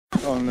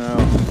Oh no.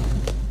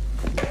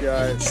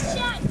 Guys.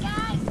 Shot,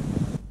 guys!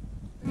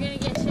 We're gonna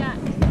get shot.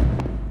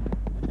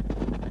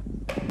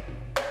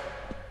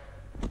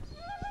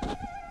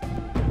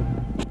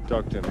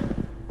 Talk to me.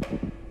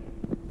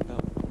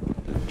 About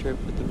the trip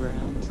with the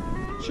Browns.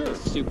 Sure.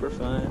 Super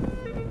fun.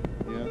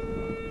 Yeah.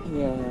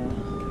 Yeah.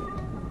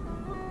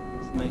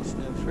 It's nice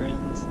to have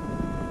friends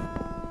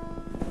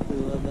who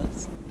love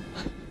us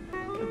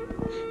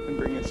and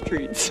bring us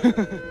treats.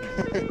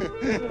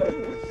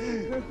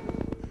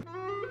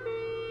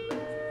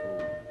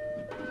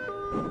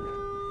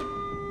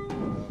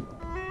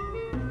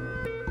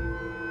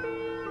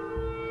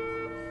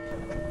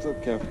 What's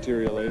up,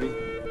 cafeteria lady?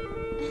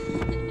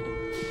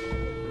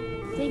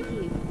 Thank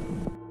you.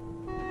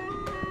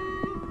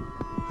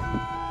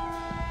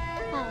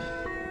 Hi.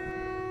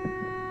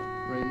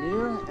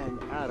 Rainier and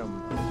Adam.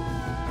 And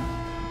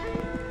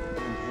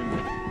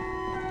Henry.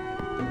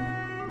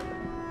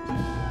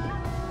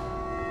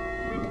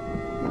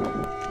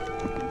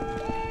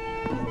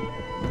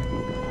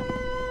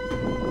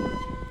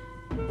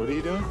 What are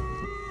you doing?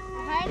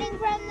 Hiding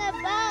from the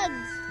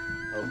bugs.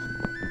 Oh.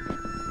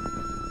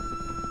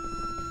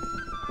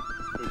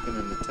 Working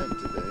in the tent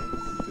today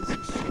because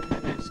there's so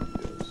many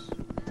mosquitoes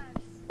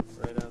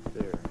right out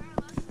there.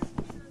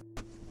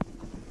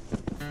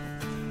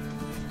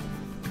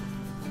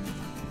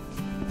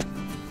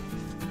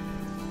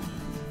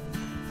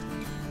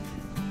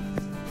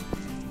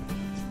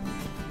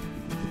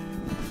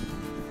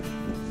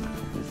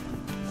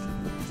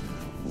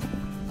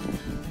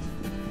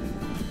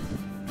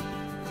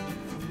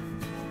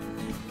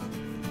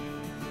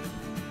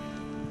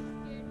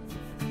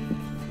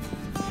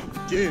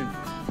 June,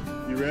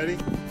 you ready?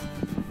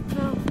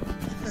 No.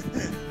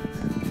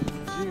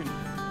 June,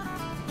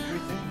 what do you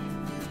think?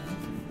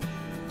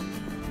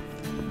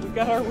 We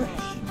got our wish.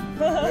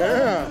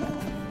 Yeah.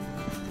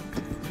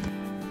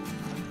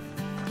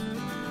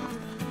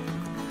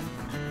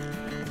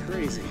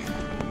 Crazy.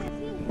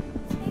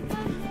 It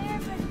goes there,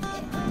 but when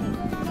it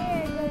goes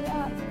there, it goes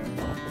up.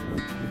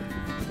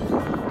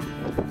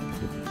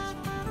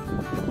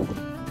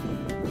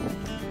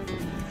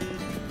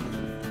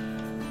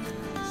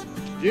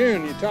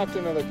 June, you topped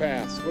another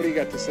pass. What do you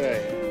got to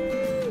say?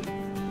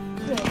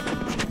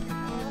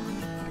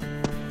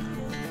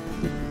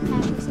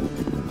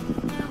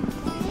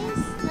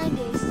 Nine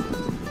days.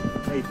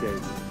 8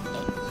 days.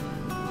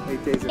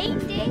 8 days.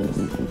 8 days?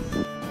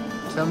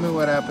 Tell me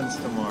what happens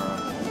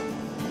tomorrow.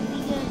 We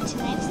go to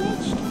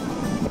Ipswich.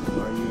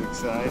 Are you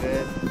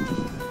excited?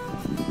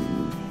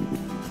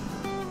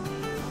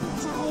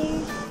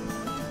 Tired.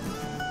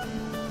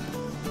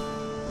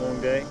 Long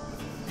day?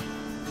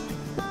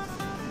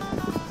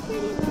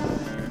 Pretty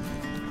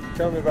long.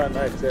 Tell me about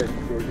Night's Edge,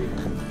 Jordy.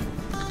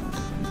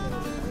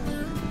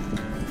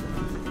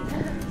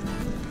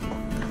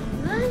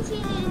 I've only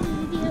seen it in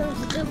the videos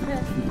GoPro.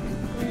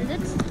 It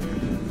looks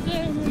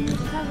scarier than it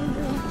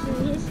probably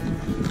actually is.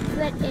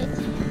 But the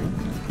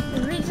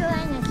razor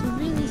line is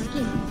really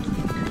scary.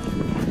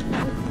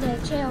 The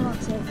trail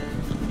walks over.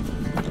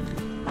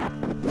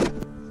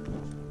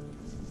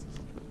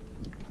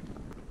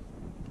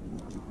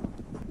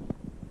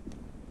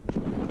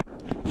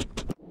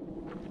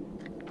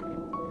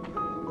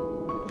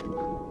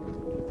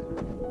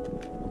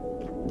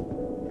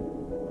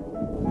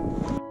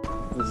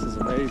 This is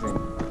amazing.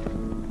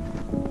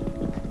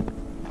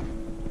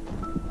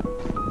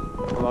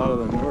 A lot of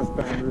the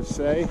northbounders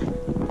say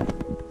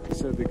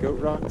the Goat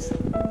Rocks is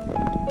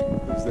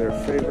their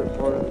favorite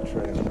part of the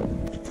trail.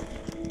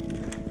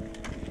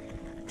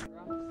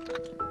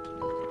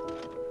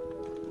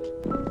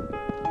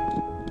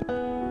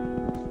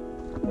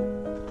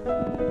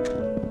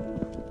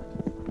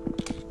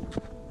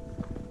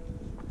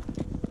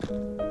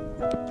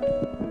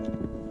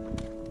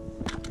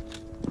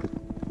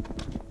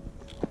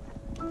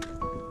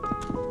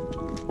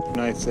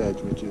 Night's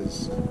Edge, which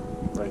is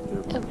right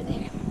there. Over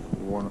there.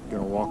 We're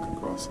gonna walk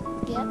across it.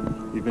 Yep.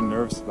 You've been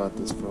nervous about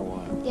this for a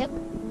while. Yep.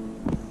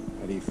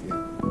 How do you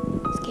feel?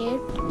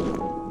 Scared?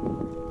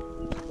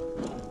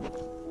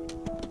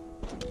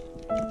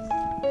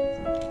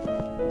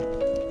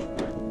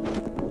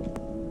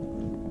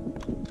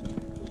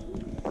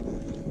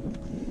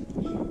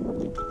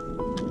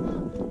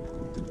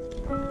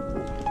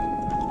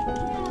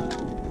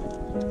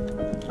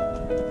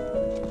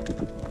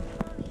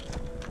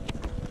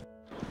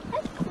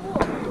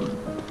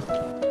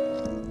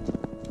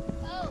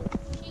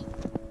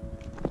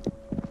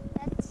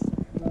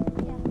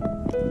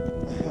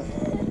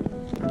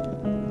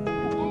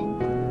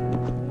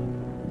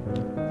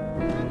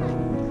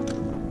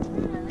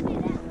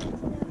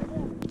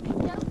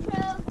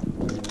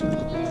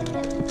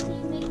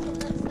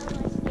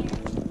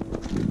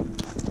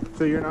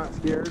 So you're not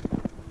scared?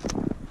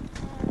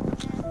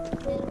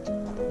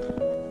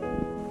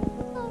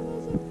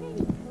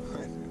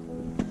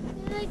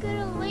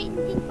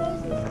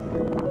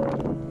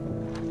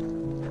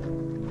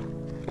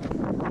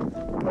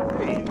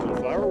 Hey, Angel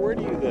Flower, where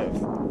do you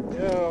live?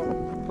 No,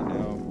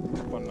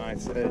 up on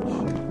Night's Edge.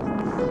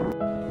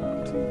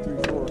 2,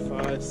 3, 4,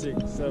 5, 6,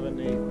 7,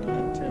 8,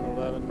 9, 10,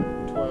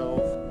 11, 12.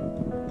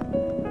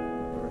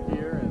 Over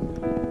here and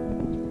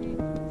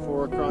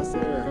 4 across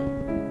there.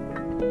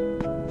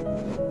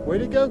 Way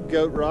to go,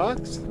 Goat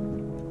Rocks.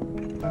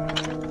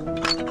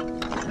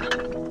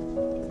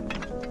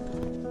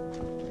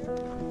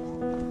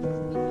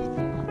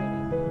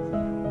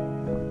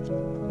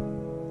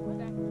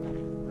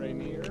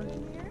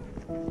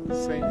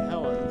 St.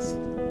 Helens,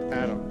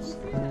 Adams.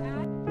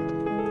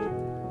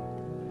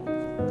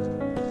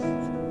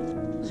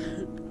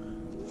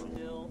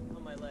 Still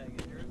on my leg.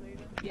 Is yours,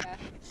 Aiden? Yeah.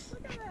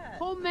 Look at that.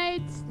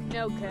 Homemade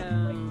snow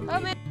cone.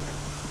 Homemade.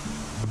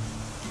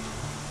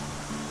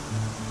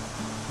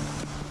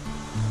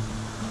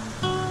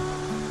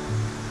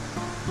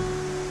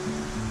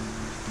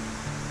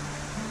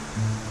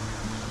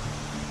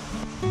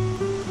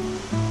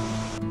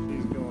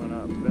 He's going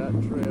up that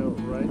trail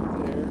right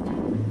there.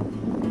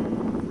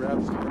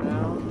 Wraps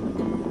around.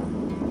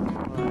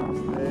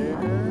 Climbs there.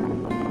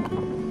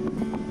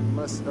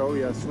 Oh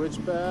yeah, switch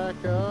back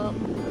up.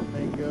 And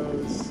then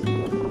goes up the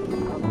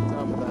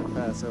top of that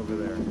pass over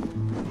there.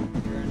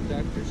 You're in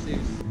Dr.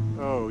 Seuss.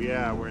 Oh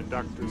yeah, we're in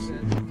Dr.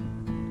 Seuss.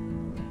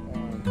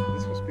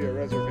 This must be a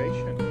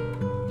reservation.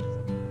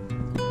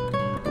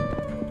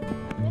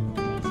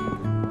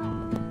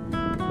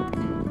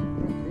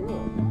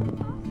 Cool.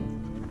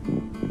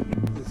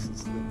 This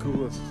is the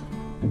coolest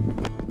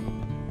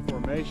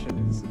formation.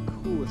 It's the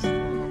coolest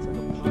thing. It's like a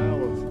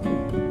pile of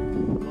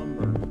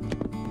lumber.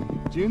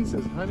 June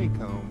says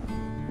honeycomb.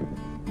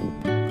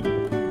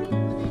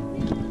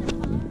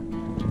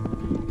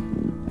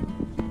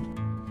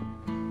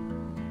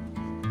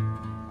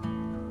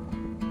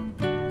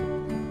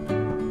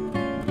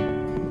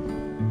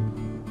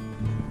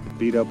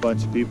 Beat up a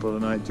bunch of people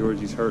tonight.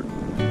 Georgie's hurt.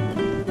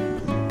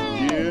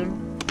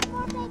 June,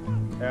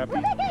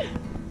 happy.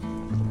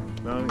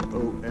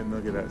 Oh, and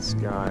look at that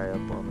sky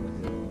up on the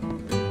hill.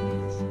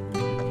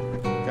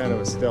 Kind of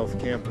a stealth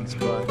camping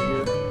spot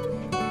here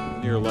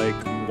near Lake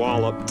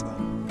Walloped.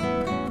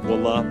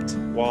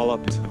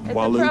 It's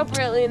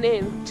appropriately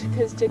named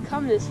because to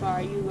come this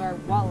far, you are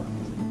walloped.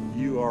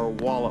 You are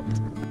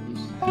walloped.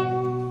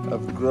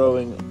 Of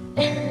growing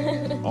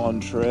on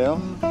trail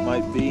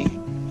might be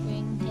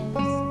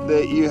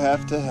that you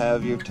have to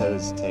have your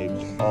toes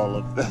taped, all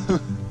of them.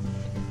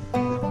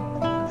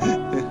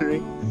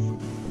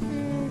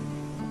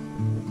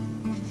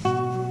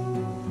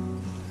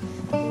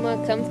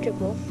 More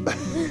comfortable.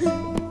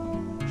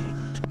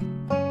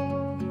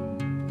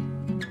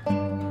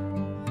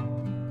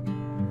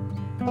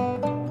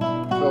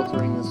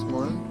 Filtering this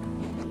morning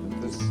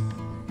at this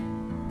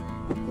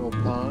little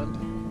pond.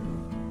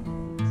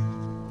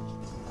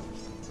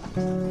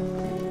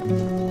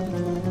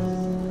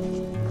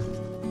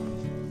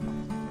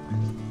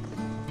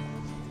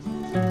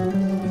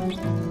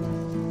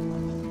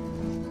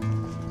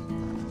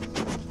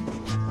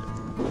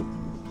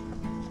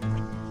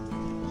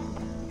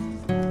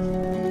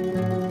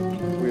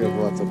 We have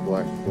lots of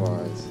black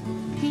flies.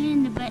 Pain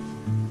in the butt.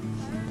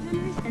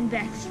 And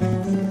back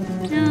straps.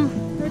 No,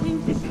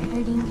 hurting.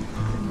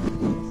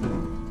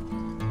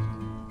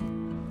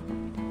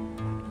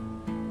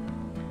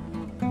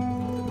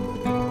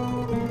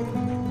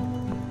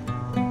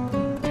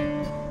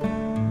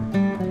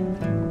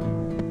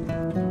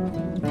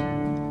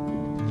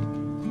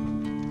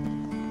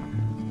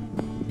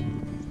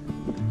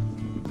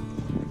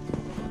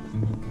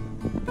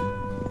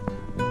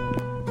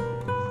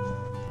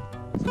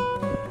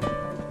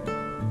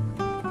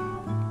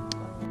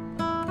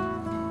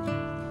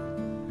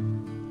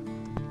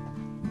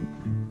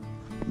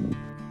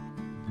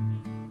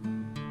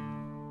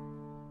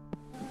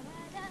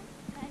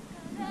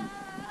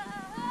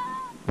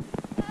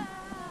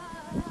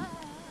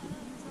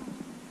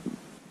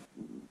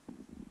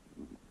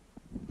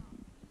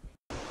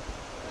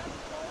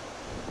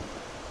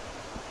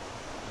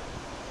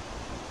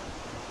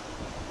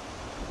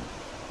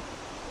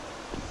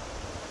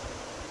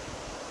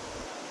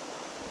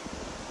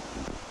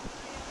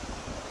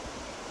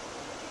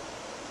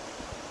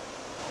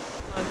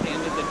 At the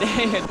end of the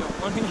day, I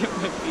don't want to get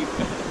my feet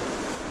wet.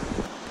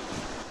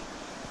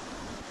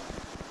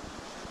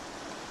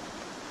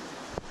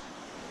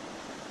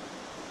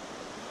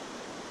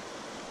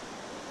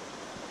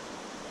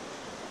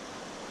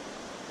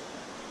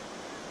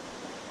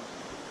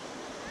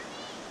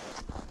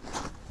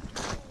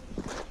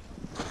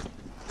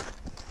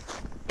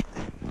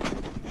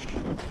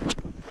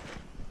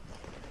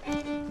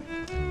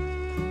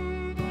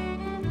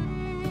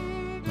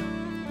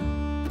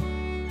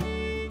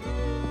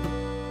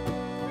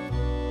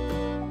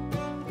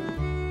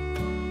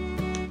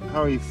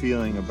 How are you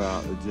feeling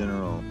about the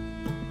general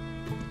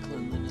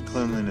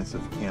Cleanliness.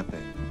 of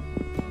camping?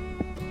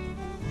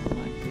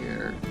 My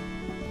hair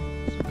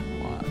has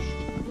been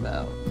washed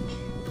about.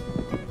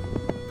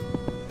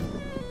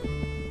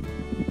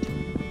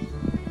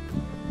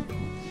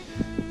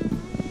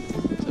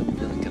 So I'm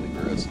feeling kind of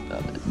gross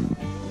about it.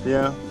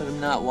 Yeah. But I'm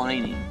not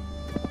whining.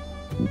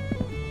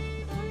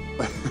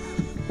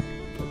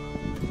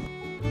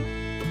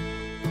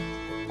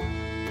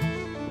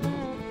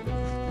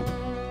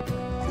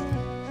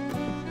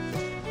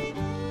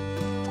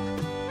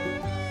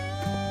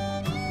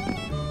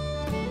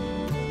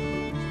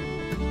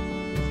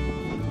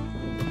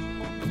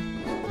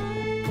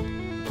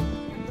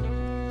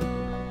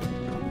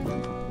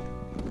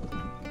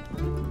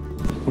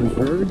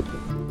 heard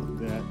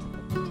that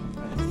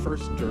at the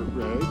first dirt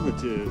road,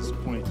 which is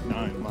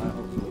 0.9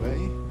 miles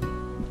away,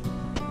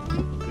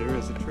 there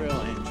is a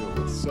trail angel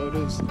with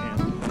sodas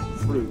and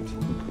fruit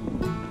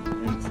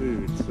and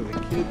food. So the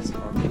kids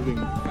are moving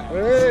fast.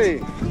 Hey! We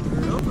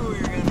were hoping we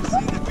were going to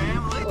see the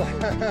family.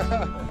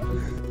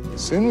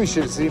 Soon we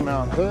should see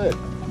Mount Hood.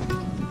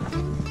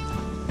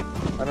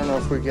 I don't know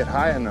if we get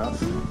high enough.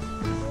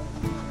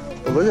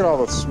 But look at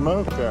all the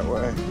smoke that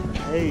way.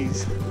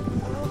 Haze.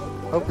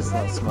 Hope it's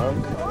not smoke.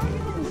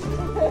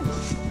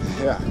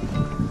 Yeah.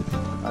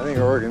 I think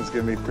Oregon's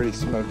going to be pretty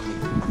smoky.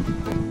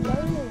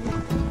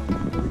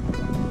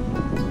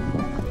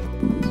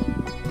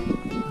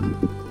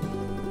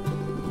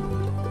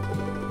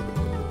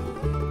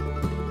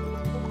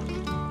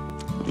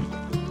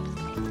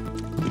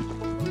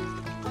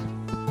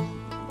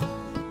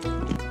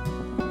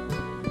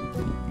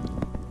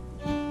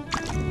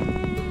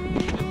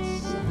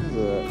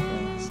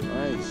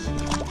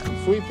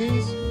 Sweet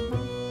peas?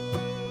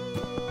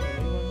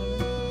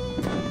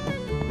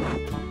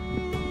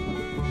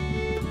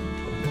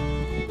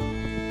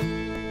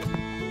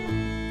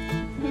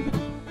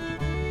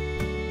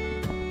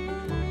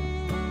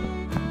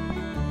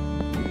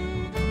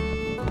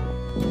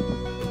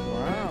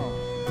 Wow.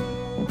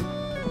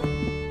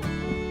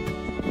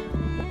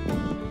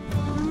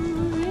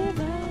 Get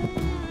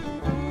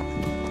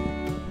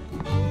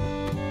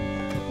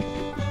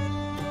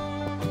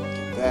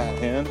that,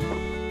 hen.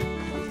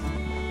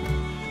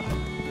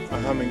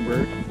 A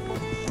hummingbird.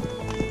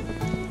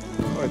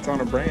 Oh, it's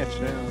on a branch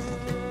now.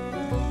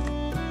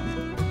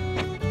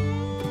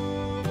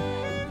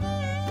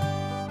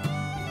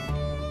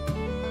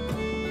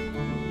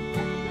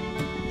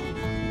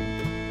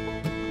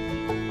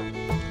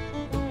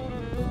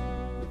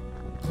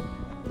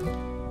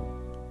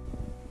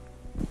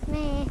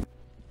 Meh.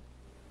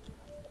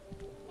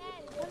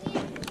 Dad, come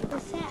here.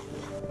 What's that?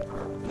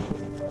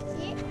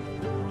 See it?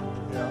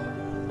 Yeah.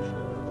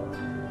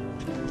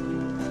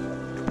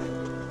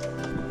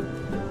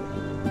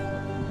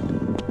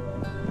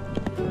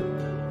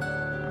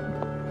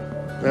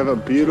 We have a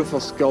beautiful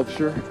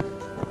sculpture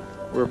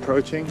we're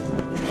approaching.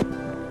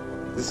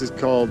 This is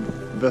called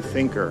The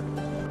Thinker.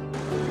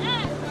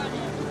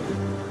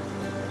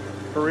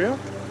 For real?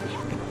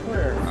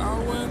 Where? I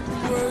went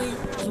the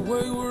ways,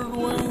 wayward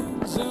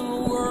winds in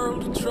a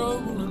world of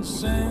trouble and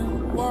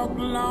sin. Walked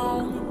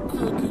along a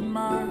crooked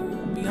mile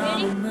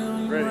behind a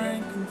million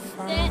rank and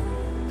file.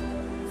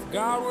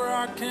 Forgot where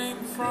I came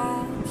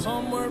from,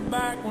 somewhere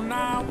back when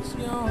I was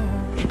young.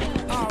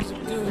 I was a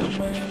good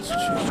man's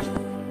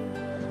child.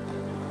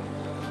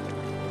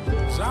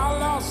 I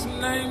lost the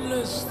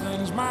nameless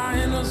things, my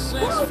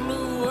innocence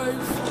flew away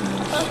from me.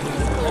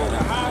 Had to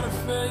hide a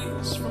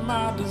face from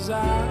my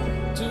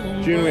desire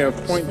to June, we have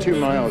 0.2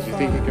 miles. You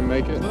think you can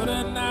make it? But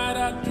at night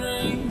I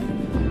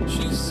dream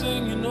she's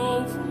singing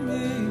over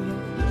me.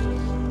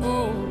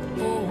 Oh,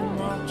 oh,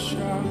 my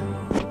child,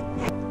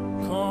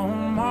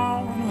 come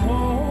on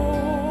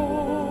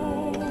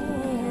home.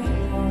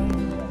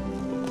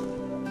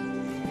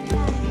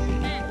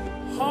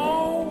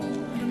 Home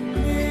to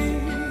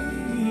me.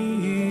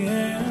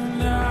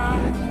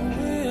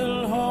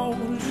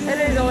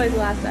 Henry's always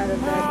last out of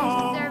bed.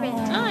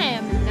 I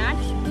am not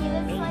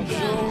feeling like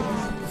that.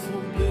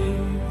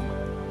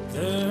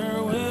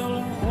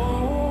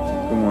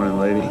 Good morning,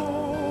 lady.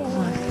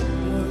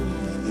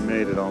 You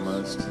made it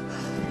almost.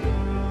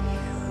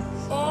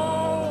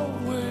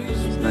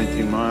 It's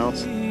 19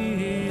 miles.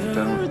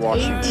 Done with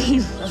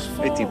Washington.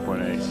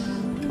 18.8.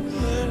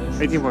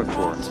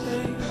 18.4.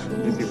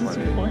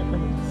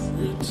 18.8.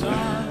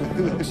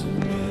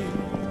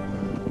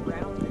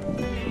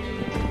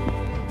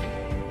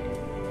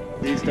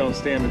 These don't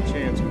stand a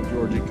chance when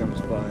Georgie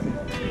comes by.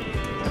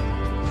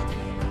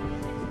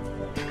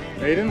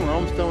 Aiden, we're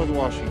almost done with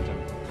Washington.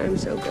 I'm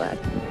so glad.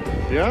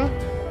 Yeah?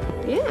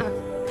 Yeah.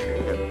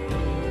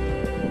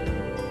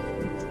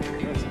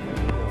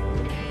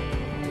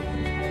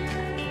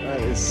 That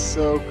is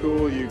so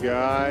cool, you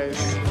guys.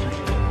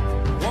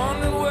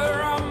 Wondering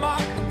where I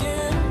might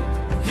begin.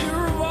 Hear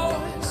her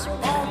voice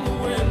on the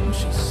wind.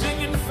 She's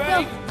singing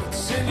fake, but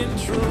singing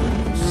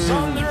true.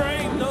 Son, there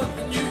ain't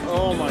nothing you can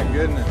Oh my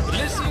goodness.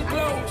 listen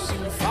close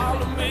and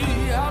follow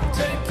me. I'll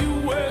take you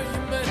where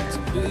you're meant to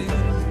be.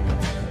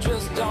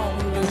 Just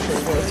don't lose.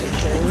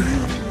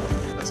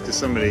 That's because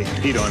somebody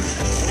peed on it.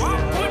 So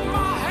I put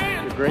my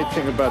hand The great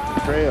thing about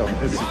the trail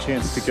is the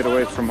chance to get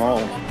away from all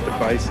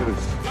divisive.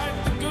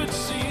 like the good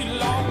seed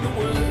along the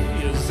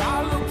way. As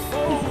I look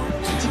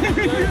forward to the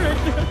day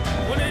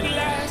when at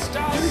last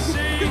I'll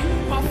see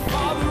my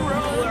father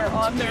run. Are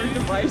on their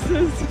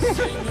devices.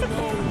 Singing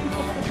over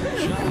my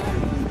child.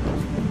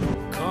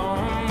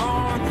 Come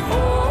on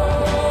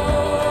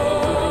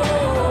home.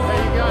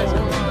 Hey, you guys,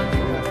 come on.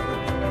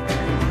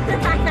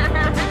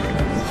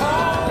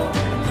 Home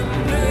to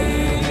me,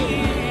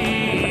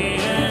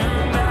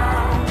 and I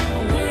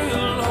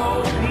will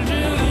hold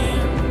you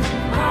in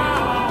my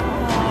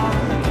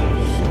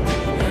arms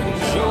and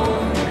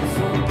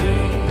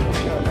joyfully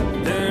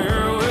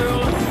there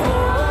will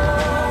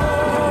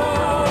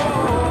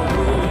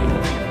always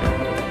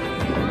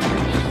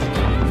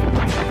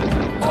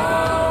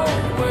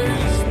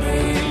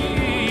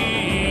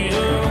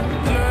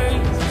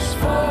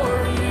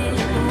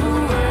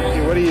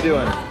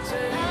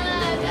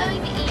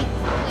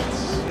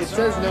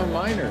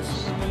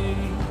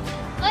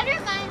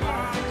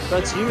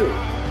That's you.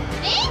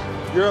 Me?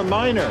 You're a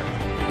miner.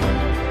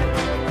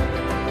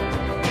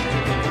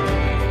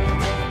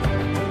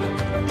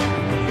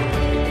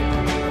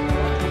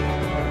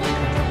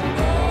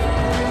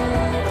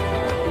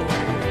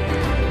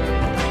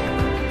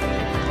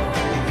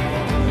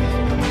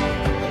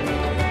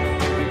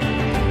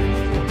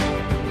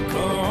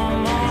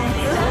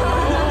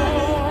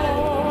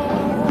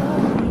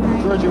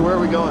 Georgie, where are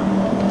we going?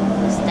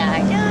 Star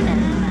donut.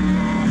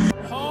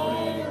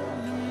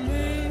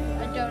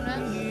 A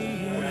donut.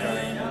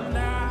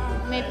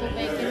 Maple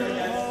bacon.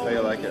 How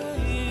you like it?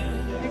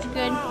 It's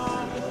good.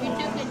 You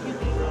took it.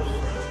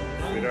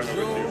 We don't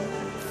know what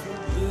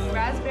to do.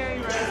 Raspberry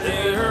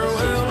rose.